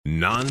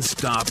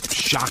Non-stop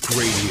shock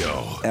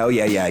radio. Oh,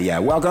 yeah.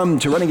 Welcome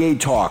to Renegade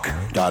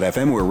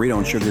Talk.fm, where we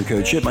don't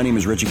sugarcoat shit. My name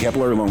is Richie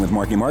Kepler, along with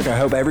Marky Mark. I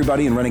hope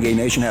everybody in Renegade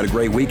Nation had a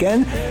great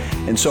weekend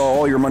and saw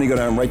all your money go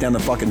right down the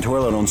fucking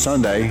toilet on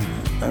Sunday.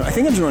 I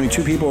think there's only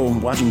 2 people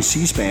watching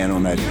C-SPAN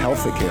on that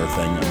health care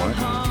thing, Mark.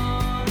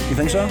 You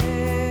think so?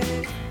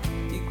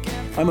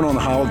 I've been on a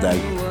holiday.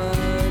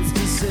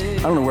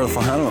 I don't know where the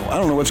fuck. I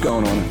don't know what's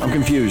going on. I'm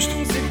confused.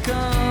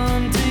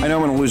 I know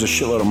I'm going to lose a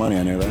shitload of money.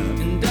 I know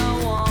that.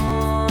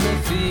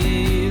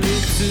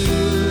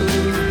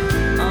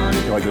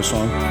 You like this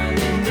song?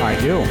 I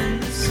do.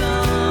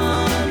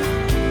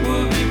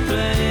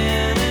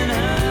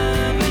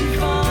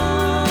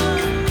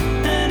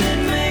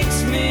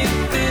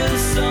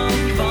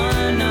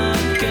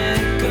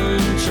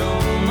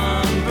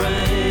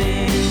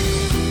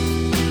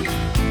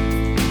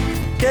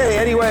 Okay,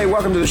 anyway,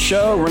 welcome to the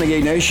show,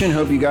 Renegade Nation.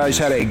 Hope you guys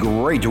had a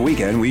great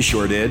weekend. We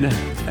sure did.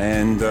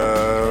 And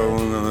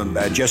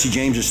Jesse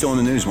James is still in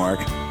the news, Mark.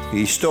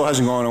 He still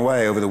hasn't gone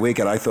away over the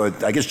weekend. I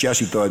guess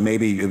Jesse thought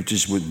maybe it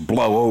just would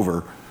blow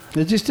over.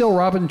 Is he still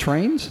robbing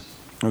trains?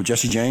 Oh,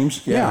 Jesse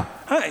James? Yeah.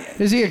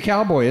 Is he a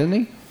cowboy, isn't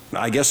he?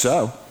 I guess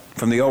so.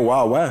 From the old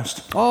Wild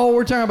West. Oh,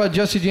 we're talking about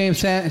Jesse James,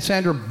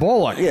 Sandra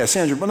Bullock. Yeah,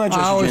 Sandra, but not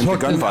Jesse James, the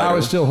gunfighter. I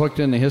was still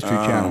hooked in the History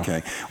Channel.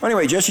 Okay. Well,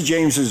 anyway, Jesse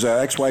James's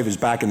ex-wife is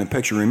back in the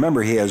picture.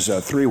 Remember, he has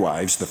 3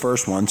 wives. The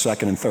first one,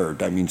 second, and third.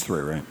 That means 3,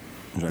 right?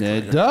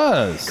 It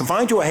does.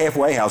 Confined to a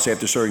halfway house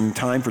after serving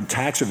time for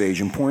tax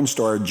evasion, porn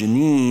star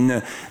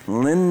Janine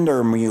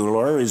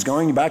Lindermuller is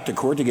going back to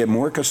court to get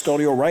more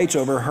custodial rights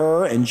over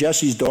her and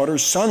Jesse's daughter,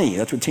 Sunny.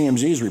 That's what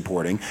TMZ is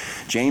reporting.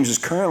 James has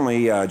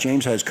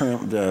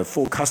current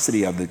full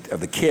custody of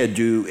the kid,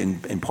 due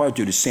in part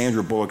due to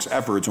Sandra Bullock's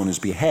efforts on his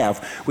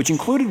behalf, which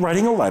included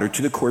writing a letter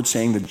to the court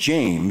saying that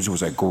James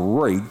was a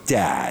great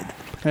dad.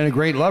 And a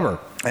great lover.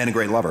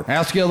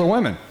 Ask the other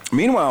women.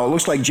 Meanwhile, it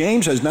looks like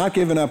James has not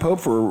given up hope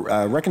for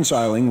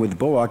reconciling with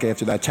Bullock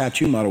after that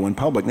tattoo model went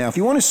public. Now, if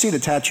you want to see the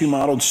tattoo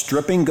model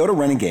stripping, go to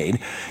Renegade.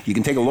 You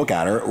can take a look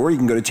at her, or you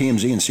can go to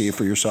TMZ and see it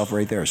for yourself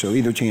right there. So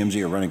either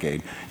TMZ or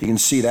Renegade. You can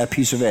see that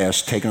piece of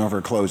ass taking off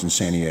her clothes in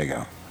San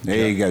Diego.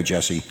 There you go,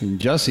 Jesse. And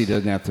Jesse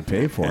doesn't have to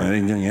pay for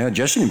it. Yeah,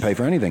 Jesse didn't pay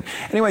for anything.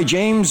 Anyway,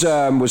 James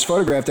was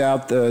photographed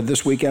out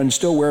this weekend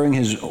still wearing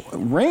his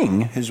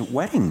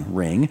wedding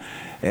ring,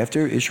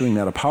 after issuing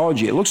that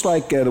apology. It looks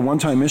like the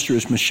one-time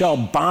mistress, Michelle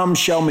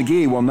Bombshell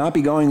McGee, will not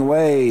be going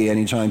away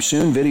anytime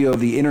soon. Video of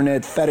the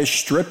internet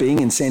fetish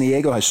stripping in San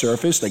Diego has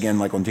surfaced, again,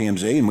 like on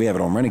TMZ, and we have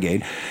it on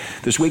Renegade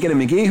this weekend.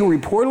 And McGee, who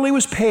reportedly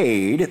was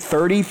paid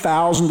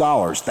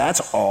 $30,000.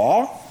 That's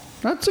all?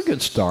 That's a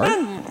good start.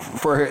 And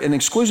for an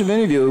exclusive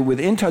interview with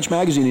In Touch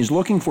magazine, he's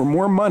looking for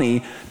more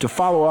money to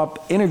follow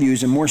up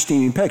interviews and more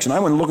steamy pics. And I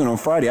went looking on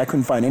Friday. I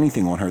couldn't find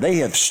anything on her. They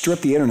have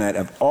stripped the internet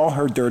of all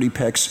her dirty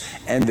pics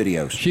and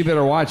videos. She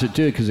better watch it,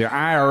 too, because the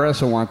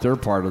IRS will want their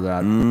part of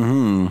that.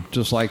 Mm-hmm.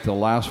 Just like the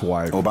last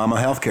wife.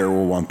 Obama healthcare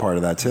will want part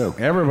of that, too.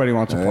 Everybody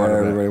wants a part of it.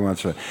 Everybody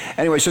wants it.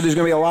 Anyway, so there's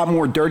going to be a lot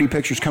more dirty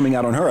pictures coming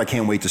out on her. I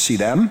can't wait to see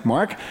them,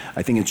 Mark.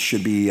 I think it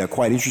should be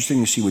quite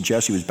interesting to see what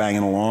Jesse was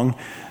banging along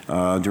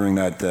during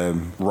that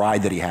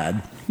ride that he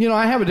had. You know,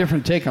 I have a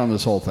different take on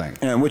this whole thing.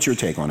 And what's your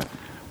take on it?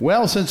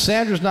 Well, since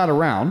Sandra's not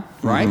around,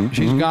 right? Mm-hmm,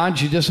 She's gone.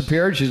 She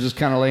disappeared. She's just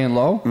kind of laying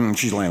low.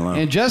 She's laying low.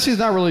 And Jesse's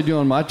not really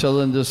doing much other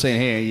than just saying,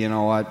 hey, you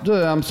know what?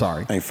 I'm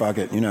sorry. Hey, fuck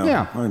it.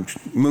 Yeah.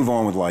 Move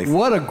on with life.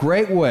 What a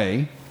great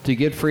way to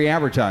get free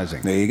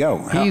advertising. There you go.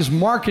 He's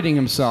marketing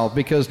himself,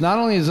 because not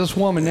only is this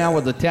woman now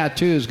with the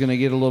tattoos going to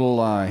get a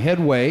little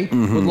headway with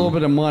a little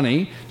bit of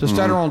money to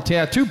start her own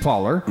tattoo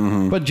parlor,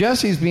 but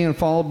Jesse's being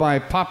followed by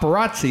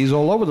paparazzis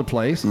all over the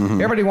place.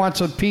 Everybody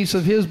wants a piece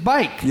of his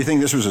bike. You think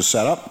this was a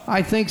setup?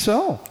 I think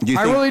so.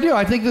 I really do.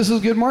 I think this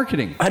is good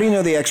marketing. How do you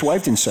know the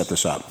ex-wife didn't set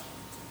this up?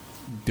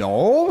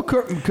 Oh,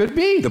 could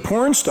be. The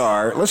porn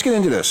star, let's get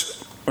into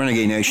this,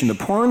 Renegade Nation. The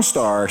porn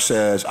star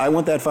says, I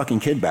want that fucking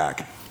kid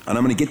back. And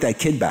I'm going to get that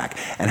kid back.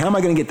 And how am I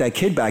going to get that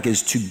kid back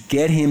is to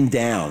get him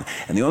down.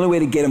 And the only way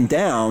to get him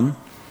down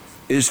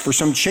is for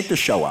some chick to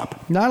show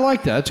up. No, I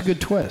like that. It's a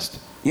good twist.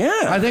 Yeah.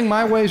 I think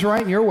my way's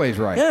right and your way's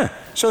right. Yeah.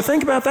 So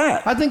think about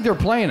that. I think they're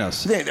playing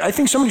us. I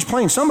think somebody's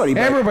playing somebody.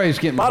 But everybody's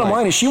getting bottom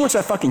line is she wants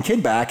that fucking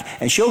kid back,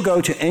 and she'll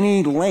go to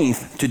any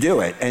length to do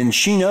it. And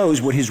she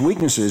knows what his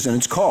weakness is, and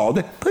it's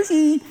called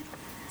pussy.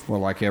 Well,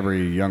 like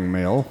every young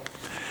male.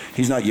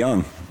 He's not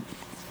young.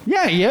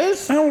 Yeah, he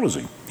is. How old is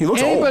he? He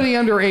looks old. Anybody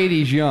under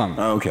 80 is young.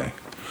 Okay.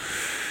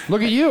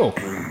 Look at you.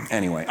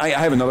 Anyway, I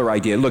have another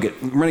idea. Look at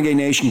Renegade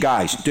Nation,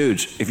 guys,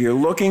 dudes, if you're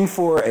looking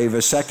for a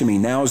vasectomy,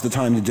 now is the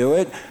time to do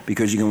it,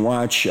 because you can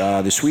watch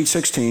the Sweet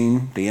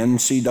 16, the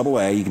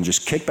NCAA. You can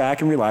just kick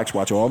back and relax,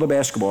 watch all the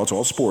basketball. It's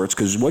all sports,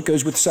 because what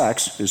goes with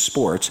sex is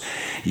sports.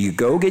 You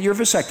go get your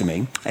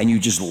vasectomy, and you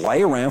just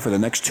lay around for the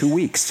next 2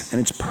 weeks, and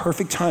it's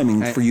perfect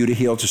timing for you to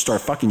heal to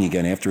start fucking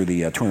again after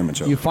the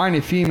tournament's over. You find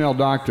a female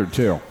doctor,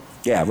 too.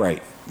 Yeah,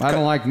 right. I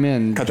don't like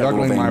men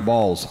juggling my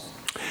balls.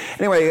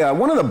 Anyway,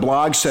 one of the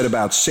blogs said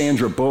about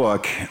Sandra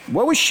Bullock,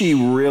 what was she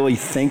really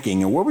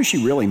thinking, and what was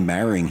she really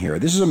marrying here?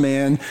 This is a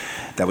man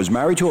that was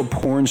married to a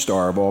porn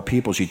star of all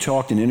people. She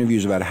talked in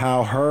interviews about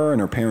how her and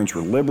her parents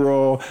were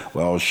liberal.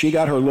 Well, she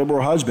got her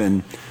liberal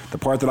husband. The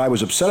part that I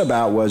was upset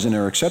about was in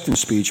her acceptance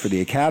speech for the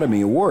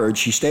Academy Awards,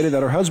 she stated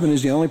that her husband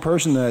is the only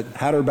person that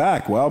had her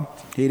back. Well,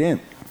 he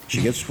didn't.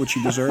 She gets what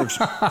she deserves.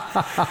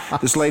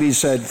 This lady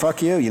said,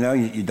 fuck you, you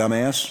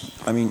dumbass.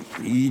 I mean,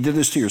 you did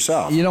this to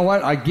yourself. You know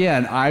what?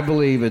 Again, I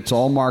believe it's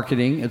all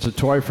marketing. It's a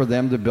toy for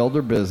them to build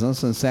their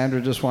business. And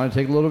Sandra just wanted to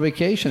take a little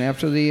vacation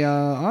after the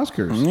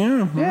Oscars.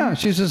 Yeah. Yeah.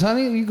 She says,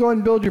 honey, you go ahead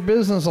and build your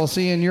business. I'll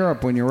see you in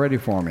Europe when you're ready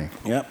for me.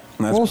 Yep.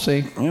 We'll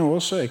see. Yeah,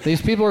 we'll see.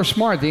 These people are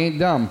smart. They ain't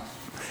dumb.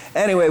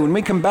 Anyway, when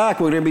we come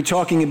back, we're going to be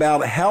talking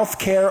about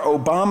healthcare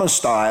Obama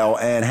style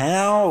and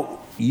how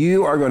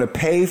you are going to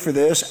pay for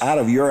this out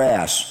of your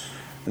ass.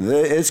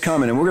 It's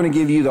coming, and we're going to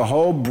give you the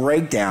whole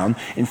breakdown.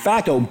 In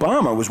fact,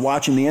 Obama was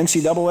watching the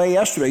NCAA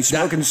yesterday,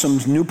 smoking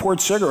some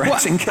Newport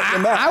cigarettes and kicking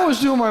them back. I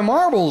was doing my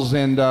marbles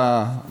and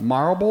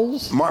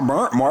marbles?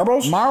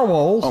 Marbles?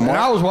 Marbles. And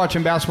I was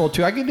watching basketball,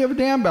 too. I could give a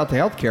damn about the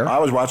healthcare. I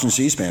was watching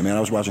C-SPAN, man.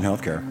 I was watching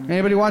healthcare.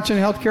 Anybody watching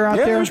healthcare out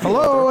there?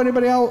 Hello?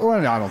 Anybody else? Well,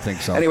 no, I don't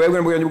think so. Anyway,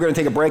 we're going to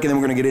take a break, and then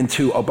we're going to get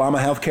into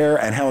Obama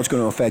healthcare and how it's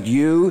going to affect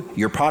you,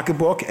 your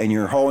pocketbook, and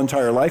your whole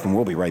entire life, and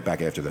we'll be right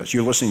back after this.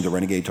 You're listening to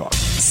Renegade Talk.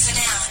 Sit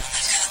down. I've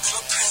got a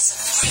little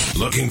present.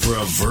 Looking for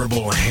a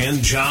verbal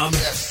hand job?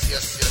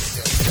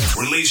 Yes.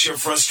 Release your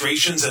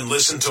frustrations and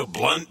listen to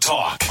Blunt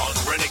Talk on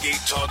Renegade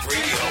Talk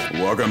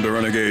Radio. Welcome to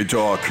Renegade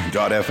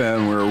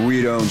Talk.fm, where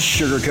we don't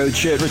sugarcoat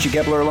shit. Richie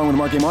Kepler along with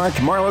Marky Mark.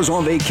 Marla's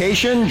on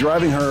vacation,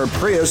 driving her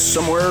Prius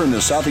somewhere in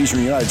the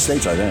southeastern United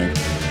States, I think.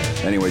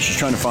 Anyway, she's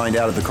trying to find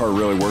out if the car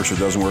really works or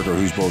doesn't work or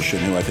who's bullshitting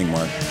who, I think,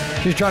 Mark.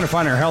 She's trying to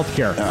find her health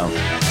care. Oh.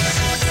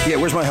 Yeah,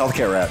 where's my health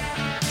care at?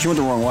 She went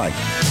the wrong way.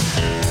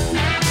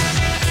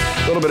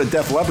 A little bit of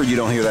Def Leppard, you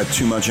don't hear that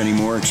too much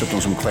anymore, except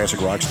on some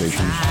classic rock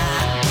stations.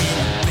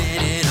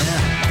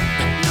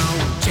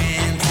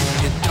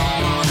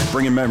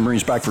 Bringing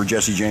memories back for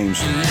Jesse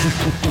James.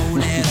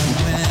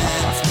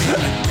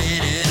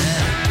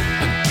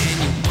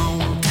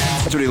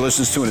 That's what he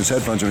listens to in his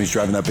headphones when he's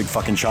driving that big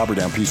fucking chopper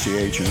down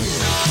PCH. You know?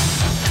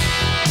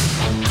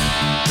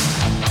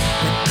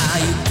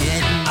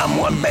 I'm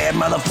one bad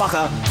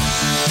motherfucker.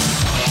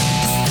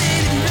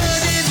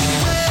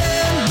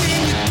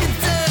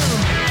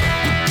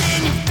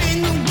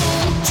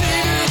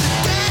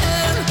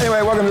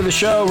 Anyway, welcome to the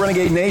show,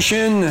 Renegade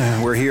Nation.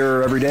 We're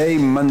here every day,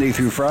 Monday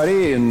through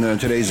Friday, and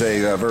today's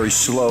a very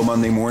slow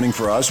Monday morning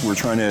for us. We're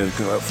trying to,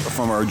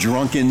 from our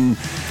drunken,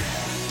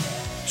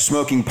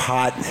 smoking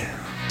pot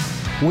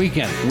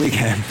Weekend.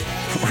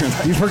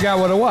 You forgot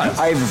what it was.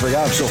 I even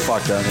forgot. I'm so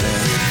fucked up.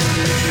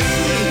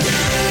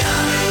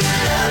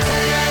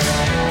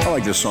 I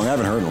like this song. I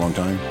haven't heard it in a long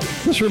time.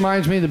 This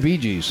reminds me of the Bee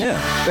Gees. Yeah,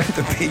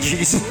 the Bee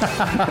Gees.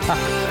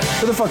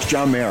 Who the fuck's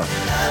John Mayer?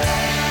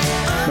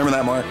 Remember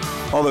that, Mark?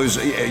 All those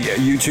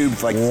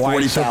YouTube, like white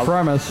 40,000.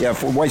 supremacists. Yeah,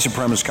 for white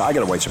supremacist cop. I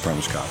got a white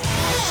supremacist cop.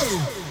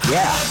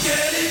 Yeah.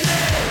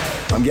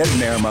 I'm getting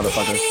there,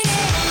 motherfucker.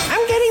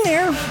 I'm getting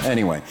there.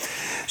 Anyway,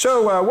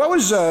 so what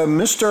was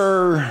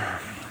Mr.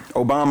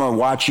 Obama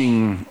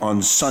watching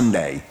on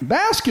Sunday?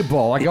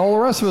 Basketball, like all the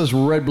rest of us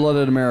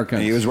red-blooded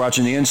Americans. He was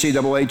watching the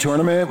NCAA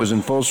tournament. It was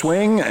in full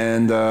swing,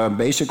 and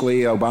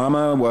basically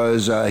Obama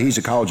was, he's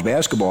a college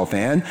basketball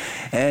fan,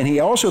 and he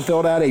also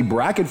filled out a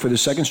bracket for the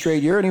second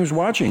straight year, and he was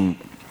watching.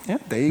 Yeah,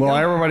 there you go. Well,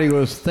 everybody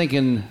was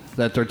thinking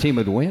that their team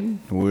would win.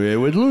 We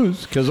would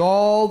lose because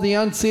all the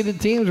unseeded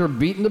teams were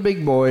beating the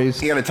big boys.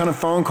 He got a ton of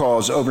phone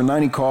calls, over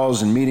 90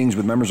 calls and meetings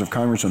with members of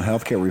Congress on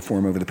health care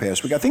reform over the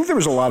past week. I think there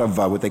was a lot of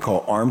what they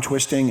call arm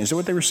twisting. Is that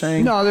what they were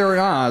saying? No, they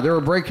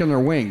were breaking their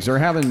wings. They're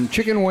having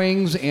chicken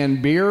wings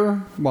and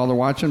beer while they're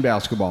watching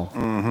basketball.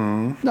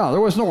 Mm-hmm. No,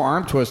 there was no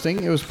arm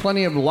twisting. It was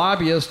plenty of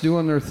lobbyists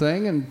doing their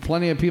thing and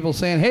plenty of people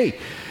saying, hey,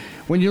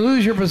 when you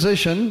lose your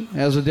position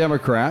as a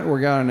Democrat,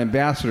 we got an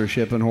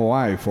ambassadorship in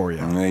Hawaii for you.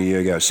 There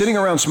you go. Sitting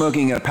around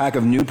smoking a pack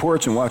of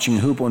Newports and watching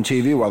Hoop on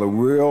TV while the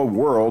real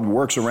world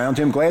works around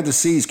him. Glad to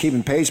see he's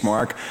keeping pace,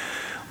 Mark,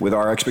 with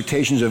our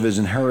expectations of his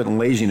inherent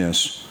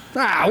laziness.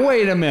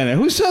 Wait a minute.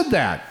 Who said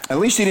that? At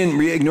least he didn't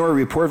ignore a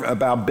report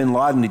about bin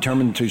Laden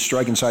determined to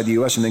strike inside the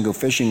U.S. and then go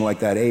fishing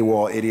like that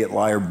AWOL idiot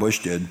liar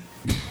Bush did.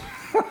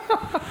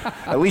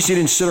 At least he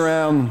didn't sit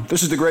around.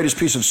 This is the greatest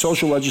piece of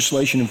social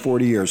legislation in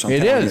 40 years.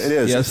 It is. It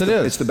is. Yes, it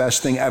is. It's the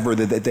best thing ever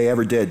that they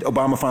ever did.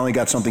 Obama finally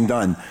got something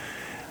done.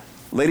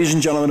 Ladies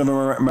and gentlemen of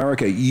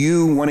America,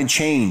 you wanted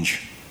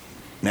change.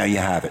 Now you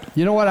have it.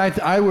 You know what?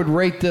 I would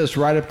rate this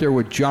right up there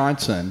with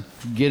Johnson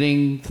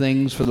getting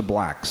things for the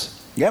blacks.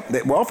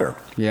 Yep, welfare.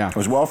 Yeah. It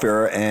was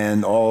welfare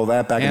and all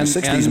that back in the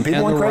 60s, and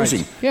people went crazy.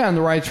 Rights. Yeah, and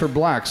the rights for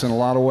blacks in a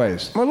lot of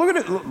ways. Well, look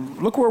at it.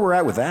 Look where we're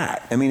at with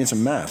that. I mean, it's a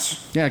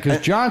mess. Yeah,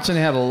 because Johnson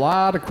had a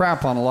lot of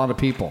crap on a lot of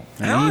people.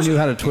 And he knew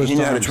how to twist arms. He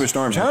knew how to twist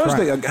arms.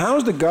 How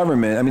is the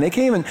government? I mean,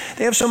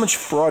 they have so much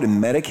fraud in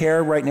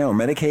Medicare right now, or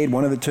Medicaid,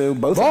 one of the two.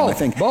 Both of them, I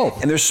think.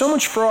 Both. And there's so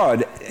much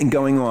fraud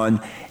going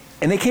on.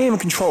 And they can't even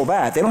control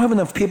that. They don't have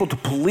enough people to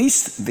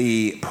police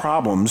the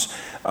problems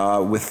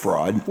with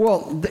fraud.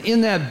 Well,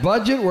 in that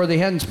budget where they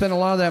hadn't spent a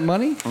lot of that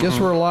money, guess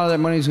where a lot of that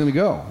money is going to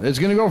go? It's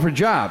going to go for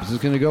jobs.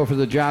 It's going to go for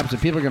the jobs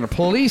that people are going to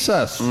police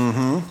us.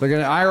 They're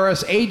going to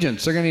IRS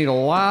agents. They're going to need a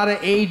lot of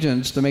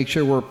agents to make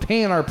sure we're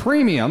paying our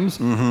premiums.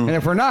 And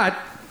if we're not,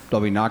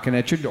 they'll be knocking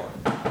at your door.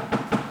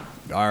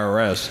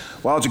 IRS.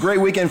 Well, it's a great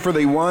weekend for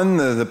the one.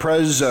 The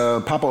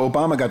Papa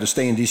Obama got to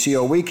stay in D.C.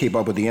 all week, keep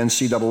up with the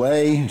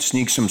NCAA,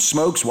 sneak some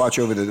smokes, watch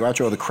all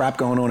the crap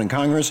going on in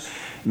Congress.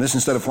 And this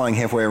instead of flying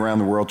halfway around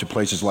the world to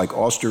places like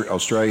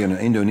Australia and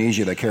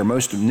Indonesia that care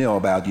most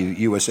about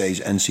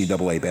USA's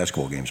NCAA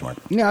basketball games, Mark.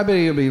 Yeah, I bet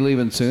he'll be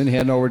leaving soon,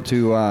 heading over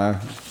to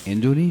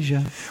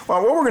Indonesia.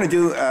 Well, what we're going to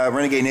do,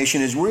 Renegade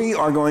Nation, is we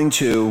are going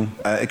to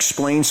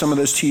explain some of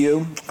this to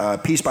you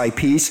piece by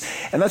piece.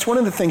 And that's one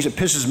of the things that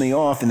pisses me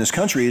off in this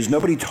country is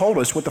nobody told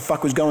us what the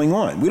fuck was going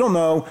on. We don't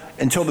know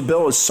until the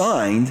bill is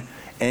signed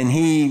and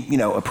he,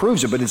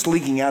 approves it, but it's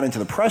leaking out into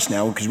the press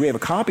now because we have a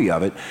copy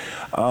of it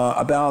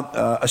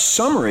about a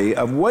summary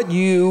of what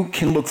you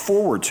can look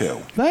forward to.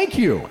 Thank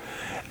you.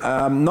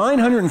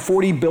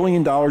 $940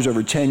 billion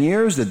over 10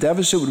 years. The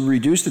deficit would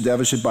reduce the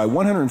deficit by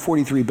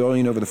 $143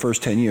 billion over the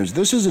first 10 years.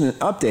 This is an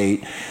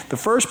update. The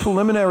first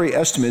preliminary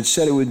estimate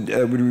said it would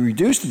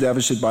reduce the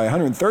deficit by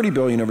 $130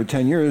 billion over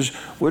 10 years,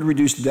 would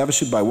reduce the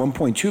deficit by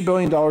 $1.2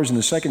 billion in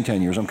the second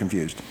 10 years. I'm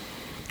confused.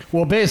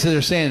 Well, basically,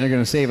 they're saying they're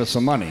going to save us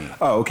some money.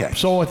 Oh, okay.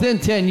 So within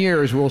 10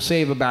 years, we'll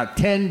save about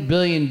 $10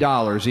 billion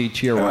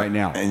each year right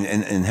now.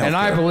 And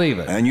I believe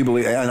it. And you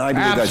believe, and I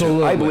believe Absolutely.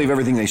 that too. I believe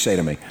everything they say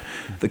to me.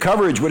 The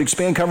coverage would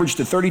expand coverage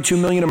to 32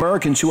 million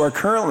Americans who are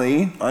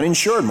currently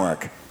uninsured,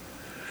 Mark.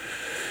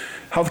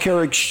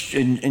 Healthcare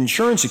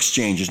insurance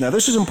exchanges. Now,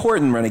 this is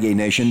important, Renegade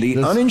Nation.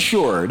 The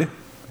uninsured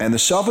and the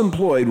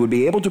self-employed would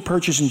be able to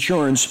purchase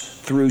insurance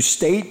through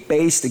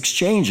state-based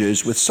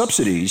exchanges with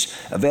subsidies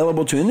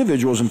available to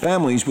individuals and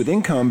families with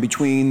income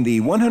between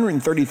the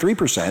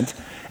 133%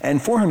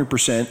 and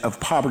 400% of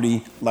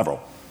poverty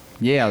level.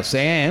 Yes,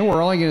 and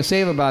we're only going to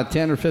save about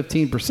 10 or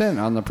 15%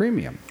 on the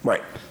premium.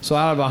 Right. So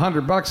out of $100,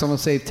 I'm going to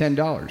save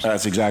 $10.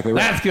 That's exactly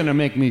right. That's going to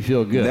make me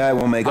feel good. That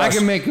will make us.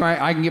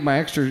 I can get my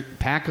extra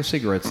pack of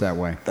cigarettes that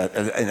way.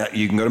 And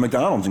you can go to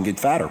McDonald's and get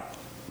fatter.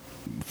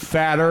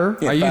 Fatter?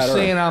 Yeah, Are you fatter.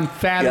 saying I'm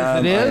fat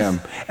as it is? I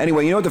am.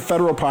 Anyway, you know what the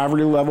federal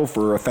poverty level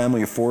for a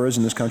family of four is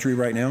in this country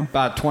right now?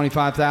 About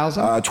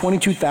 25,000?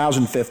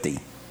 22,050.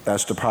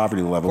 That's the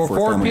poverty level for a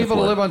four family people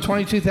of to four. live on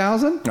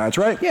 22,000? That's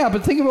right. Yeah,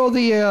 but think of all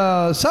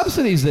the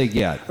subsidies they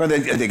get. Well,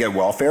 they get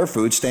welfare,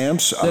 food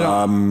stamps. They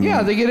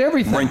get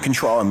everything. Rent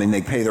control. I mean,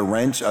 they pay their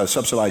rent,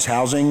 subsidized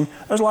housing.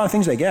 There's a lot of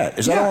things they get.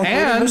 Is that all included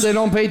in and this? they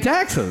don't pay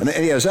taxes.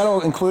 Is that all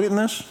included in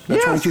this? That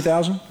Yes.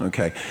 22,000?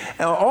 Okay.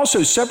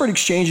 Also, separate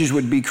exchanges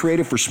would be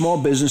created for small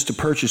business to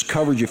purchase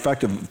coverage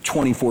effective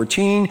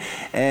 2014,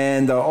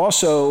 and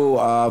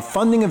also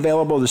funding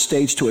available to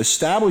states to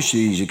establish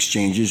these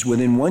exchanges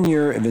within 1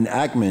 year of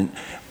enactment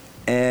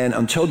and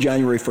until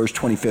January 1st,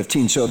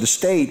 2015. So if the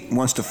state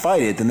wants to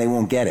fight it, then they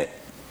won't get it.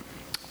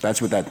 That's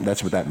what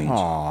that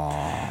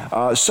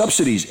means.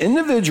 Subsidies.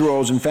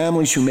 Individuals and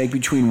families who make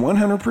between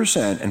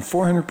 100% and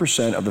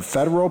 400% of the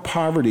federal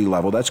poverty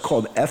level, that's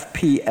called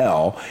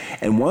FPL,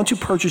 and want to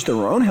purchase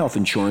their own health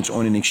insurance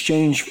on an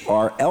exchange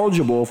are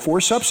eligible for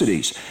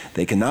subsidies.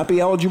 They cannot be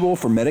eligible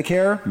for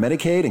Medicare,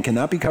 Medicaid, and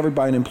cannot be covered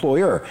by an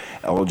employer.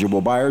 Eligible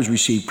buyers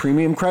receive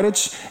premium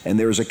credits, and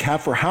there is a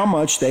cap for how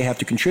much they have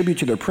to contribute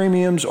to their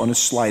premiums on a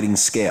sliding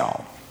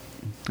scale.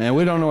 And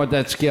we don't know what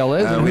that scale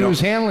is, and who's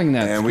handling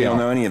that scale. And we don't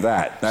know any of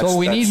that. So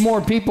we need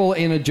more people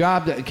in a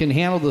job that can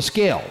handle the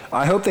scale.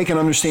 I hope they can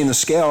understand the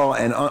scale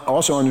and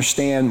also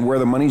understand where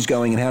the money's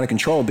going and how to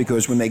control it,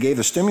 because when they gave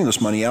the stimulus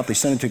money out, they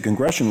sent it to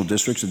congressional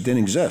districts that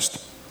didn't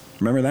exist.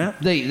 Remember that?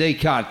 They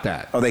caught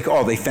that. They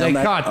found that? They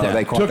caught that.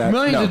 They caught Took that?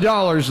 millions No. of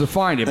dollars to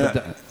find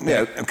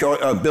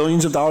it.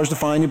 Billions of dollars to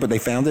find it, but they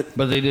found it?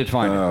 But they did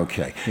find it.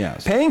 Okay.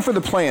 Yes. Paying for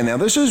the plan. Now,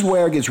 this is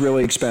where it gets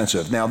really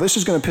expensive. Now, this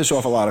is going to piss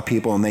off a lot of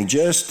people, and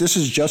this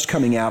is just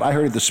coming out. I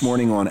heard it this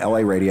morning on LA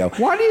radio.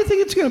 Why do you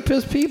think it's going to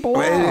piss people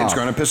off? It's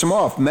going to piss them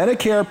off.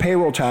 Medicare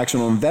payroll tax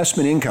on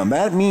investment income.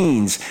 That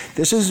means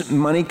this is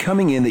money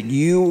coming in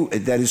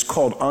that is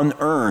called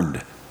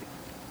unearned.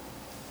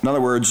 In other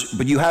words,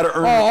 but you had to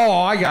earn it.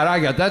 I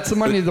got. That's the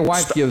money the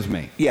wife gives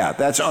me. Yeah,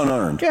 that's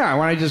unearned. Yeah,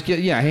 when I just get,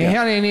 hey,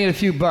 honey, I need a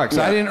few bucks.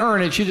 Yeah. I didn't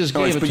earn it. She just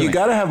gave it to But me. you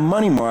got to have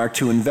money, Mark,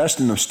 to invest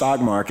in the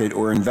stock market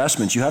or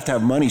investments. You have to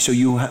have money. So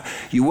you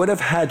would have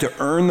had to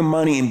earn the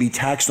money and be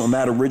taxed on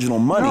that original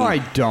money. No, I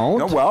don't.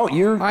 No, well,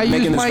 you're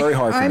making this very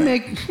hard for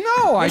me.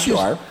 Yes, you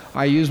are.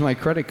 I use my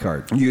credit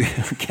card.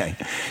 Okay.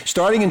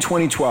 Starting in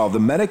 2012, the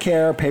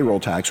Medicare payroll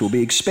tax will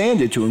be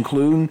expanded to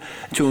include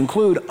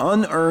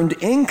unearned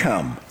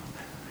income.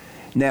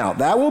 Now,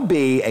 that will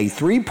be a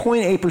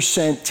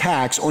 3.8%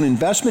 tax on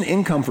investment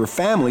income for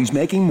families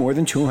making more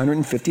than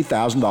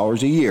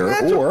 $250,000 a year.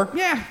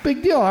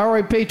 Big deal. I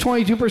already pay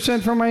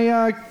 22% for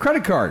my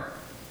credit card.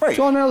 Right.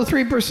 So another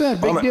 3%.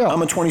 Big deal.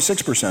 I'm a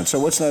 26%, so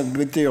what's not a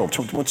big deal?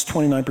 What's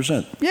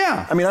 29%?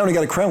 Yeah. I mean, I only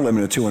got a credit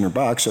limit of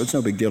 $200, so it's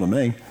no big deal to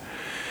me.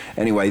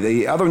 Anyway,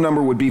 the other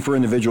number would be for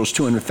individuals,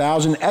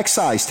 $200,000.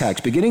 Excise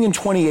tax beginning in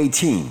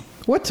 2018.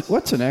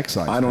 What's an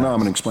excise? I don't know. I'm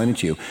going to explain it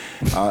to you.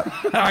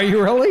 Are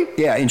you really?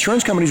 Yeah,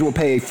 insurance companies will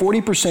pay a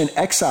 40%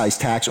 excise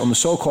tax on the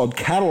so-called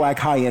Cadillac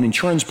high-end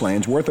insurance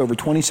plans worth over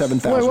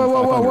 $27,500.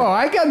 Whoa!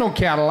 I got no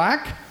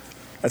Cadillac.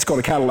 That's called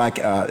a Cadillac.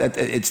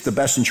 It's the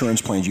best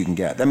insurance plans you can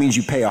get. That means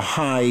you pay a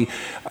high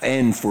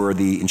end for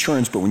the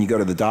insurance, but when you go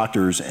to the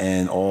doctors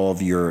and all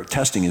of your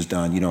testing is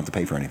done, you don't have to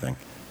pay for anything.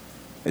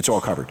 It's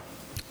all covered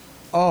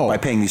by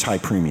paying these high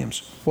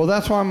premiums. Well,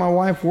 that's why my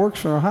wife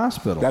works for a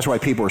hospital. That's why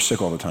people are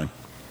sick all the time.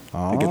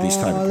 They get these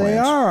type of plans. They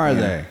are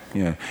they?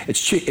 Yeah. It's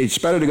cheap. It's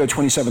better to go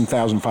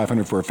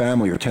 $27,500 for a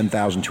family or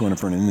 $10,200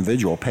 for an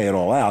individual, pay it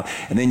all out,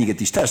 and then you get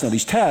these tests. Now,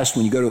 these tests,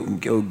 when you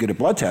go get a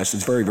blood test,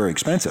 it's very, very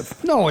expensive.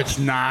 No, it's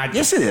not.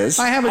 Yes, it is.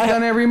 I have it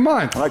done every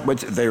month.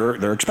 But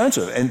they're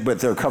expensive, but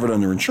they're covered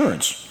under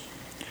insurance.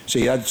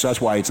 See, that's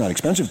why it's not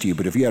expensive to you,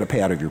 but if you had to pay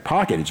out of your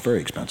pocket, it's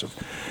very expensive.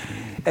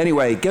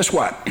 Anyway, guess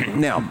what?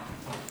 Now,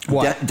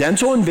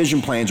 dental and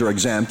vision plans are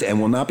exempt and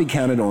will not be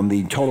counted on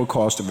the total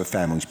cost of a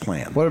family's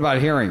plan. What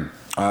about hearing?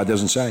 It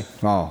doesn't say.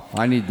 Oh,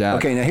 I need that.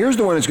 Okay, now here's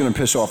the one that's going to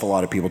piss off a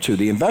lot of people, too.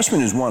 The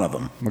investment is one of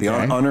them. Okay.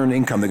 The unearned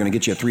income, they're going to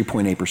get you at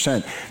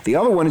 3.8%. The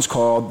other one is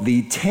called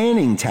the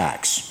tanning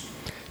tax.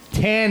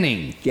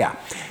 Tanning. Yeah.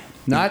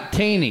 Not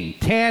tanning.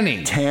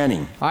 Tanning.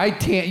 Tanning. I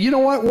tan. You know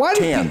what? Why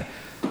Tan.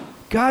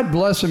 God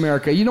bless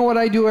America. You know what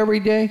I do every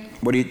day?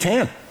 What do you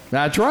tan?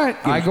 That's right.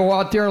 I go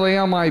out there, lay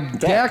on my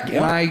deck, yeah.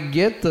 and I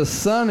get the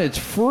sun. It's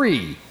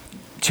free.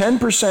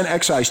 10%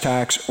 excise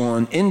tax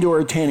on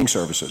indoor tanning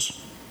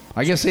services.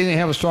 I guess they didn't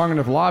have a strong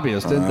enough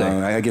lobbyist, did they?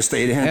 I guess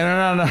they didn't.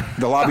 No.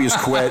 The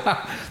lobbyists quit.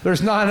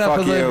 There's not enough Fuck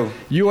of the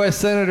U.S.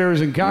 senators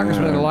and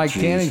congressmen that like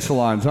tanning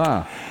salons,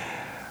 huh?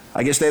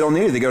 I guess they don't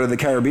need it. They go to the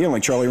Caribbean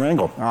like Charlie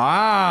Rangel.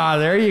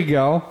 There you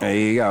go. There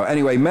you go.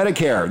 Anyway,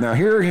 Medicare. Now,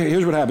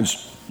 here's what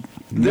happens.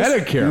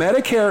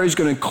 Medicare is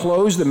going to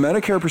close the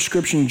Medicare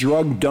prescription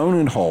drug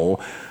donut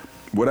hole,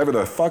 whatever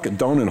the fuck a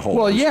donut hole is.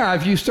 Well, yeah,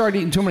 if you start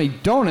eating too many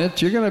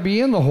donuts, you're going to be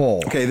in the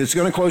hole. Okay, that's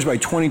going to close by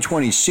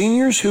 2020.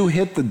 Seniors who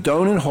hit the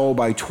donut hole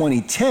by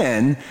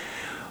 2010,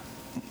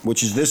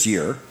 which is this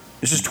year.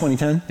 This is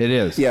 2010? It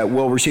is. Yeah,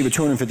 will receive a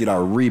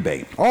 $250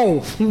 rebate.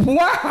 Oh,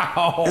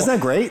 wow. Isn't that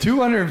great?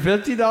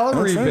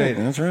 $250 rebate.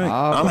 That's right. Oh,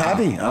 I'm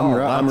happy. I'm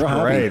real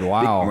happy. Great.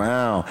 Wow.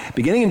 Wow.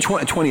 Beginning in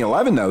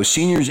 2011, though,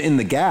 seniors in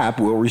the Gap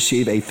will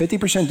receive a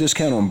 50%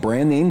 discount on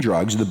brand name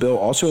drugs. The bill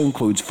also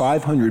includes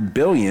 $500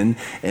 billion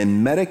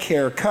in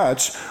Medicare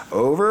cuts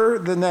over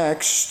the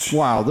next.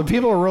 Wow. The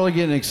people are really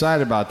getting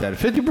excited about that.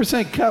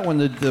 50% cut when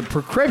the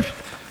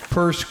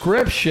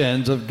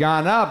prescriptions have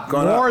gone up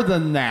more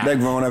than that. They've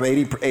gone up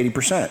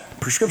 80%.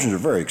 Prescriptions are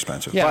very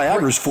expensive. Yeah,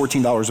 Viagra's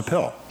 $14 a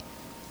pill.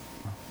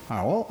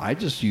 Oh, well, I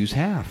just use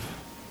half.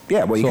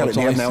 Yeah, well, you So got it's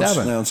to only now.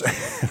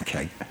 $7.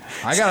 Okay.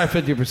 I got a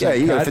 50% Yeah,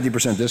 you got cut. a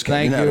 50%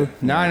 discount. Thank you.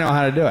 Now I know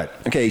how to do it.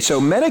 Okay, so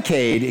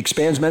Medicaid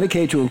expands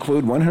Medicaid to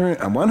include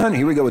 100.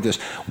 Here we go with this.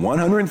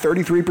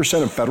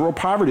 133% of federal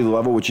poverty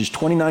level, which is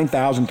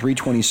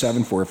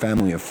 $29,327 for a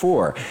family of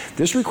four.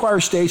 This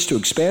requires states to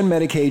expand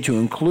Medicaid to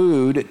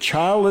include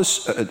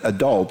childless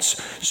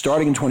adults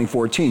starting in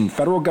 2014.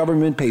 Federal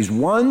government pays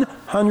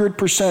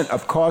 100%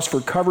 of costs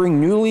for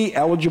covering newly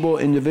eligible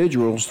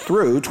individuals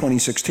through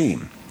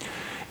 2016.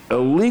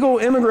 Illegal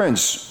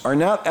immigrants are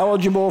not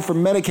eligible for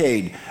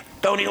Medicaid.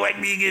 Tony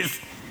Rodriguez.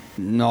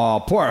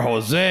 No, poor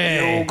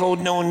Jose.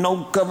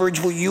 No coverage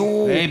for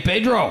you. Hey,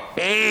 Pedro.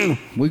 Hey.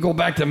 We go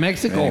back to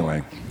Mexico.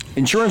 Anyway,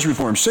 insurance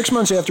reform. 6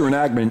 months after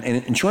enactment,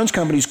 and insurance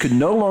companies could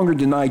no longer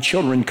deny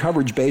children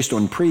coverage based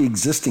on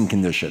pre-existing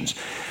conditions.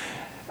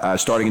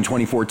 Starting in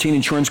 2014,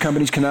 insurance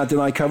companies cannot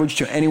deny coverage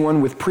to anyone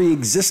with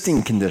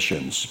pre-existing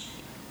conditions.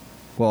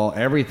 Well,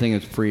 everything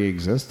is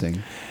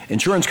pre-existing.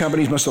 Insurance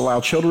companies must allow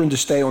children to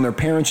stay on their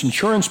parents'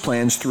 insurance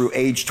plans through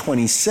age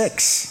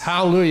 26.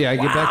 Hallelujah. I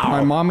get back to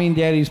my mommy and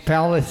daddy's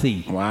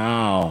policy.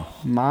 Wow.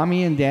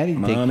 Mommy and daddy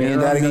take Mommy care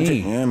and daddy of gonna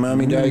me.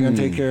 Mommy and daddy going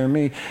to take care of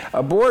me.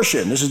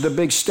 Abortion. This is the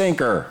big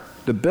stinker.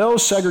 The bill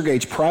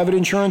segregates private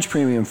insurance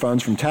premium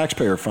funds from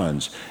taxpayer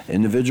funds.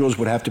 Individuals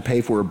would have to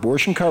pay for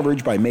abortion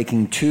coverage by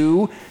making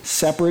two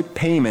separate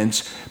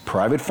payments.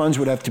 Private funds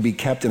would have to be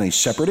kept in a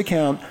separate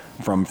account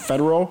from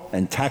federal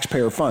and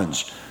taxpayer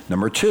funds.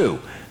 Number two,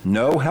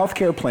 no health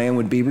care plan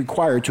would be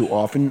required to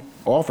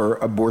offer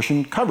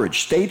abortion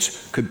coverage.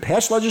 States could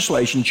pass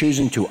legislation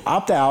choosing to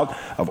opt out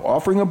of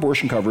offering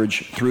abortion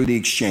coverage through the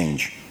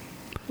exchange.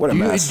 What a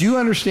mess. Do you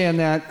understand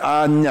that?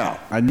 No.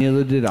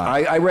 Neither did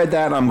I. I read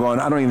that and I'm going,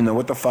 I don't even know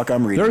what the fuck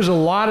I'm reading. There's a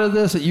lot of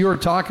this that you were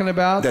talking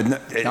about.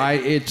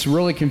 It's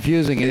really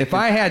confusing. And if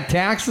I had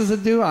taxes to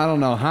do, I don't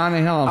know how in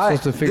the hell I'm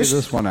supposed to figure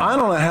this one out. I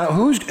don't know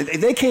how,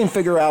 they can't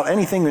figure out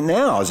anything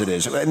now as it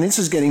is. And this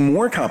is getting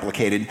more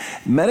complicated.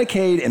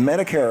 Medicaid and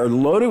Medicare are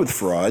loaded with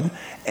fraud.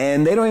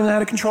 and they don't even know how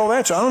to control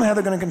that. So I don't know how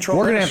they're going to control.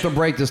 We're going to this. have to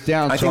break this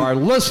down so think our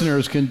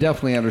listeners can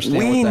definitely understand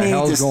what the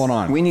hell's going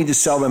on. We need to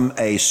sell them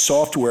a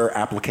software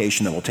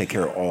application that will take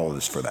care of all of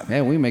this for them.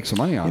 Man, we make some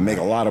money on You it. make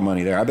a lot of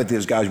money there. I bet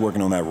there's guys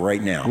working on that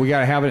right now. We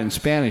got to have it in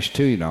Spanish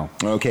too, you know.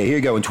 Okay, here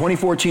you go. In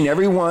 2014,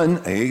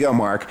 here you go,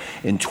 Mark.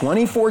 In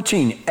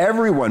 2014,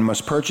 everyone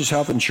must purchase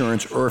health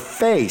insurance or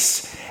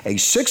face a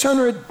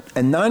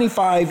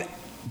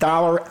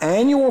 $695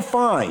 annual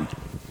fine.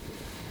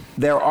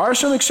 There are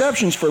some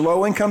exceptions for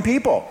low-income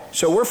people,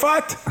 so we're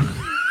fucked.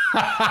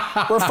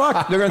 We're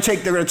fucked. They're going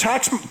to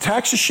tax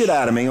the shit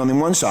out of me on the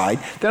one side.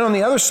 Then on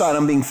the other side,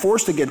 I'm being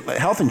forced to get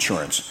health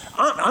insurance.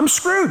 I'm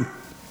screwed.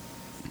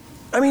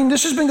 I mean,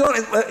 this has been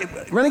going.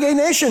 Renegade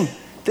Nation.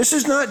 This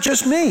is not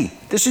just me.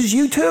 This is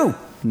you too.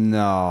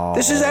 No.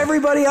 This is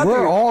everybody out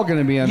there. We're all going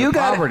to be under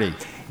poverty.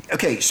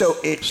 Okay, so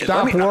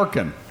Stop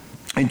working.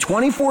 In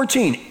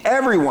 2014,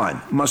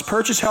 everyone must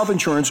purchase health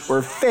insurance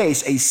or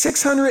face a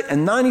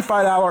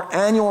 $695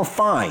 annual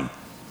fine.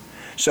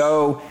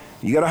 So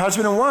you got a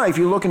husband and wife,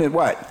 you're looking at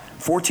what?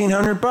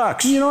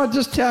 $1,400. You know what?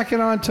 Just tack it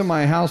on to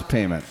my house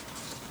payment.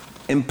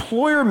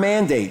 Employer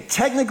mandate.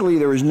 Technically,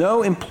 there is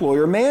no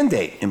employer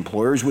mandate.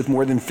 Employers with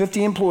more than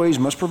 50 employees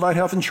must provide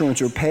health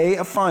insurance or pay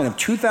a fine of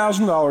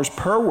 $2,000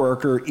 per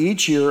worker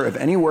each year if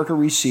any worker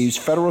receives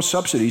federal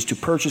subsidies to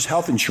purchase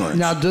health insurance.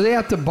 Now, do they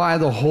have to buy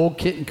the whole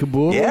kit and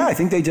caboodle? Yeah, I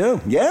think they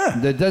do. Yeah.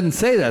 That doesn't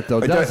say that, though,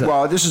 does it?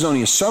 Well, this is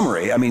only a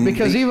summary. I mean,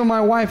 because even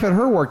my wife at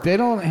her work, they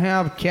don't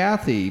have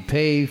Kathy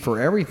pay for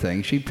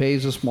everything. She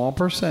pays a small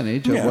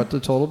percentage of what the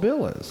total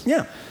bill is.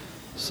 Yeah.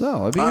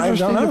 So it'd be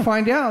interesting to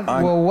find out.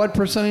 What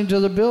percentage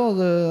of the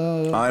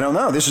bill? I don't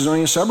know. This is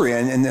only a summary,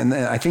 and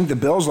I think the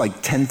bill's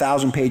like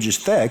 10,000 pages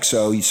thick.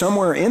 So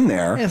somewhere in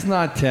there, it's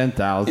not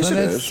 10,000. Yes,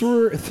 it's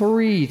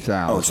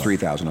 3,000. Oh, it's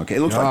 3,000. Okay,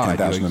 it looks like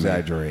 10,000. You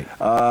exaggerate.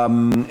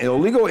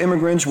 Illegal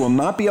immigrants will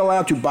not be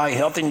allowed to buy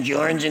health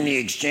insurance in the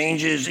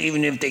exchanges,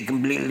 even if they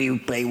completely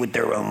pay with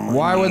their own money.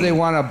 Why would they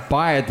want to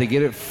buy it to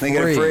get it free? They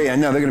get it free. I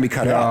know they're going to be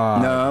cut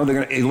out. No,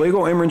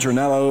 illegal immigrants are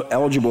not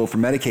eligible for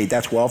Medicaid.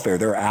 That's welfare.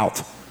 They're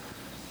out.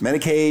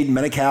 Medicaid,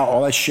 Medi-Cal,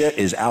 all that shit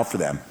is out for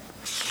them.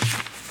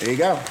 There you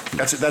go.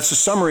 That's a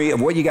summary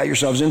of what you got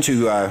yourselves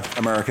into,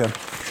 America.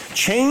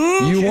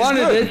 Change. You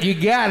wanted it, you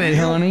got it,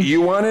 honey.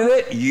 You wanted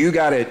it, you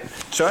got it.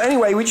 So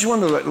anyway, we just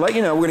wanted to let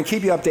you know, we're going to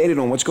keep you updated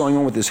on what's going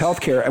on with this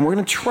healthcare, and we're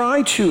going to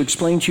try to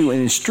explain to you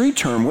in a street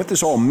term what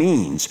this all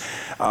means.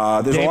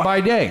 Day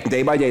by day.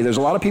 Day by day. There's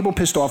a lot of people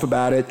pissed off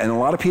about it, and a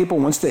lot of people,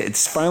 once it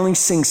finally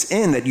sinks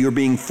in that you're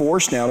being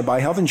forced now to buy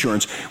health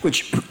insurance,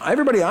 which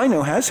everybody I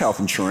know has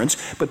health insurance,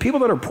 but people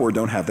that are poor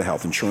don't have the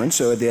health insurance,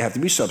 so they have to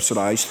be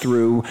subsidized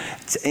through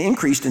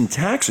increased in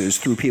taxes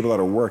through people that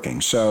are working.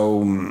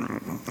 So,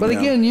 but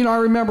again, I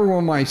remember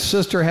when my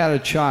sister had a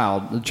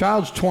child. The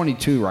child's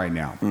 22 right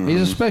now. Mm-hmm.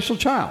 He's a special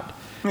child.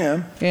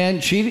 Yeah.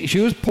 And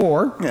she was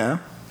poor. Yeah.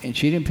 And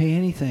she didn't pay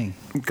anything.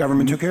 The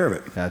government took care of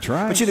it. That's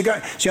right. But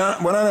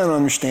what I don't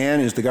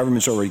understand is the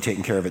government's already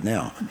taking care of it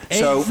now.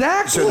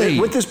 Exactly.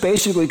 So what this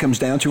basically comes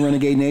down to,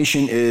 Renegade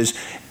Nation, is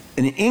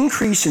an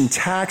increase in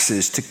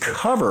taxes to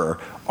cover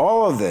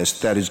all of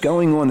this that is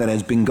going on, that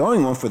has been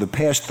going on for the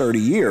past 30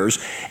 years,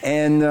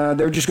 and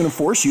they're just going to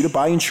force you to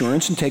buy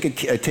insurance and take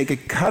a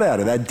cut out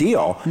of that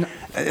deal. No.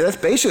 That's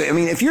basically. I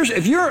mean, if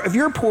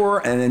you're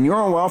poor and you're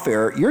on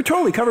welfare, you're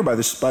totally covered by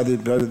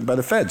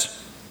the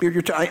feds.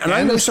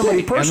 I know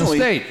somebody personally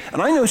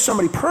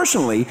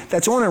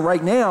that's on it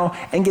right now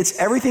and gets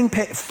everything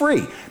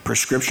free.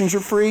 Prescriptions are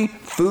free,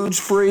 food's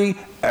free,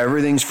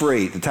 everything's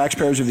free. The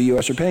taxpayers of the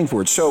U.S. are paying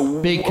for it.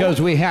 So because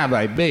we have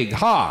a big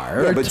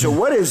heart. Yeah, but so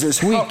what is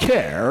this? We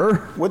care.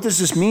 What does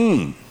this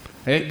mean?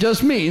 It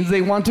just means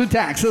they want to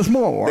tax us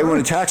more. They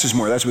want to tax us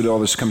more. That's what all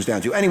this comes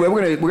down to. Anyway,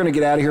 we're gonna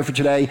get out of here for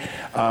today.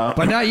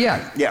 But not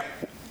yet. Yeah.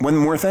 One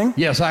more thing?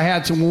 Yes, I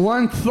had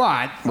one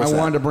thought I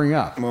wanted to bring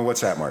up. Well,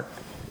 what's that, Mark?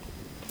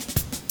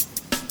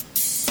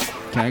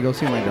 Can I go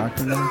see my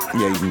doctor now?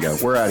 Yeah, you can go.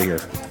 We're out of here.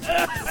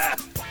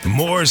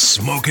 More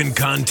smoking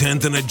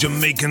content than a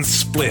Jamaican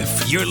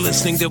spliff. You're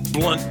listening to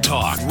Blunt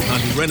Talk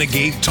on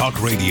Renegade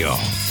Talk Radio.